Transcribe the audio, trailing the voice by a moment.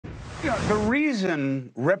The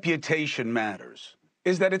reason reputation matters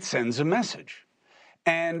is that it sends a message.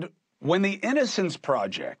 And when the Innocence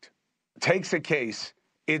Project takes a case,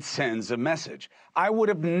 it sends a message. I would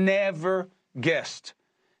have never guessed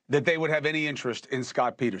that they would have any interest in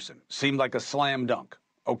Scott Peterson. Seemed like a slam dunk,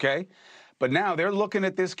 okay? But now they're looking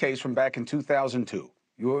at this case from back in 2002.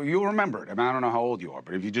 You'll remember it. I mean, I don't know how old you are,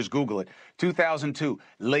 but if you just Google it, 2002,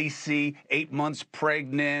 Laci, 8 months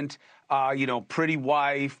pregnant, pretty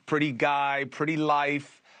wife, pretty guy, pretty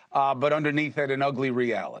life, but underneath it, an ugly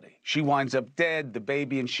reality. She winds up dead. The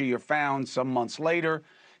baby and she are found some months later.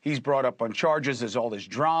 He's brought up on charges. There's all this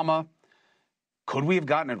drama. Could we have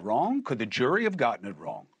gotten it wrong? Could the jury have gotten it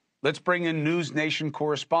wrong? Let's bring in NewsNation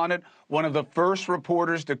correspondent, one of the first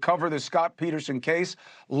reporters to cover the Scott Peterson case,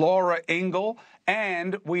 Laura Ingle.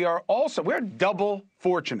 And we're double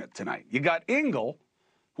fortunate tonight. You got Ingle,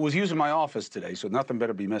 who was using my office today, so nothing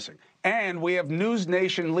better be missing. And we have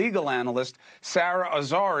NewsNation legal analyst Sara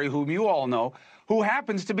Azari, whom you all know, who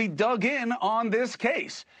happens to be dug in on this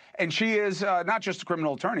case. And she is not just a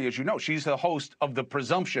criminal attorney, as you know. She's the host of the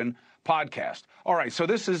Presumption podcast. All right, so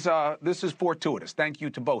this is fortuitous. Thank you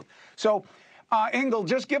to both. So, Ingle,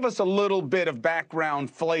 just give us a little bit of background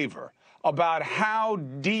flavor about how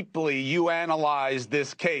deeply you analyze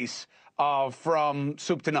this case from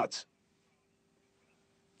soup to nuts.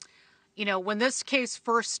 You know, when this case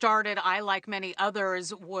first started, I, like many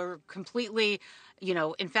others, were completely,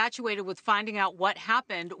 infatuated with finding out what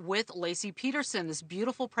happened with Laci Peterson, this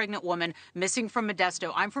beautiful pregnant woman missing from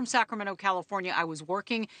Modesto. I'm from Sacramento, California. I was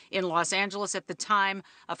working in Los Angeles at the time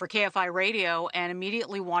for KFI Radio and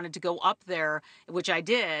immediately wanted to go up there, which I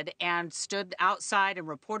did, and stood outside and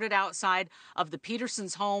reported outside of the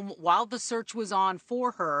Petersons' home while the search was on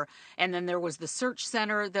for her. And then there was the search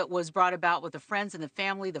center that was brought about with the friends and the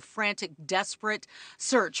family. The frantic, desperate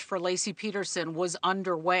search for Laci Peterson was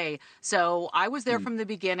underway. So I was there from the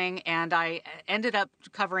beginning, and I ended up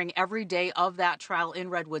covering every day of that trial in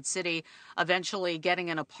Redwood City, eventually getting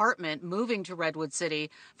an apartment, moving to Redwood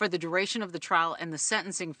City for the duration of the trial and the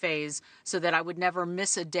sentencing phase so that I would never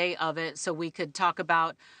miss a day of it, so we could talk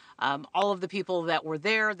about all of the people that were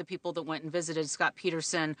there, the people that went and visited Scott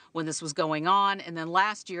Peterson when this was going on. And then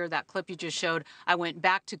last year, that clip you just showed, I went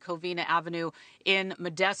back to Covina Avenue in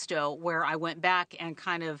Modesto, where I went back and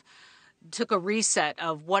kind of took a reset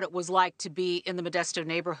of what it was like to be in the Modesto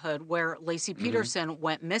neighborhood where Laci Peterson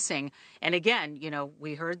went missing. And again,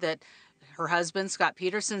 we heard that her husband, Scott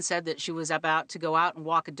Peterson, said that she was about to go out and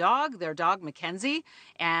walk a dog, their dog, Mackenzie,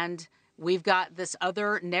 and we've got this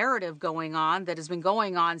other narrative going on that has been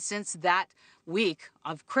going on since that week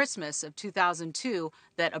of Christmas of 2002,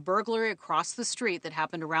 that a burglary across the street that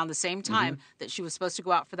happened around the same time that she was supposed to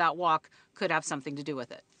go out for that walk could have something to do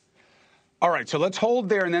with it. All right, so let's hold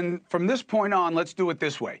there, and then from this point on, let's do it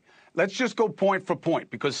this way. Let's just go point for point,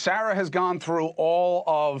 because Sara has gone through all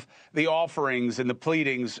of the offerings and the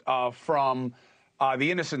pleadings from the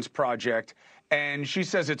Innocence Project, and she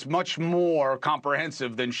says it's much more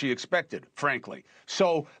comprehensive than she expected, frankly.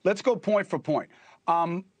 So let's go point for point.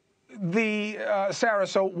 Sara,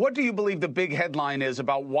 so what do you believe the big headline is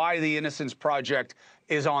about why the Innocence Project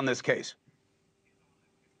is on this case?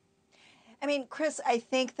 I mean, Chris, I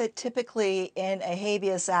think that typically in a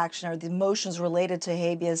habeas action or the motions related to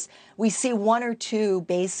habeas, we see one or two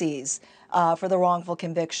bases for the wrongful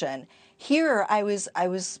conviction. Here, I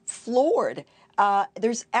was floored.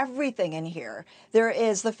 There's everything in here. There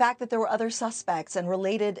is the fact that there were other suspects and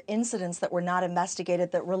related incidents that were not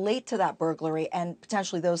investigated that relate to that burglary, and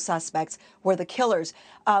potentially those suspects were the killers.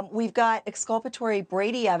 We've got exculpatory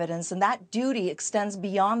Brady evidence, and that duty extends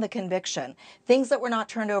beyond the conviction. Things that were not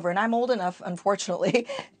turned over. And I'm old enough, unfortunately,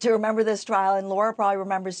 to remember this trial, and Laura probably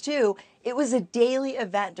remembers too. It was a daily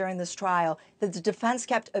event during this trial that the defense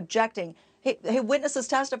kept objecting. Hey, witnesses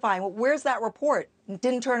testifying. Well, where's that report?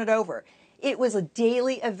 Didn't turn it over. It was a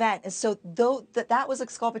daily event. And so though that was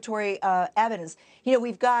exculpatory evidence,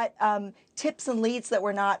 we've got tips and leads that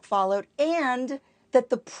were not followed, and that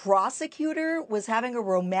the prosecutor was having a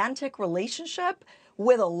romantic relationship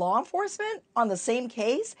with a law enforcement on the same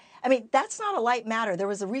case. I mean, that's not a light matter. There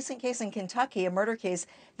was a recent case in Kentucky, a murder case,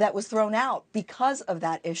 that was thrown out because of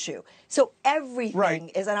that issue. So everything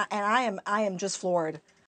is, and I am just floored.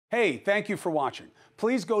 Hey, thank you for watching.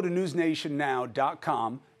 Please go to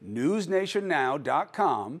newsnationnow.com,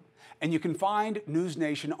 newsnationnow.com, and you can find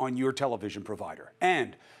NewsNation on your television provider.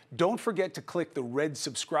 And don't forget to click the red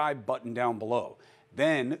subscribe button down below.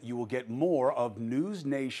 Then you will get more of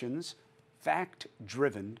NewsNation's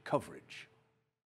fact-driven coverage.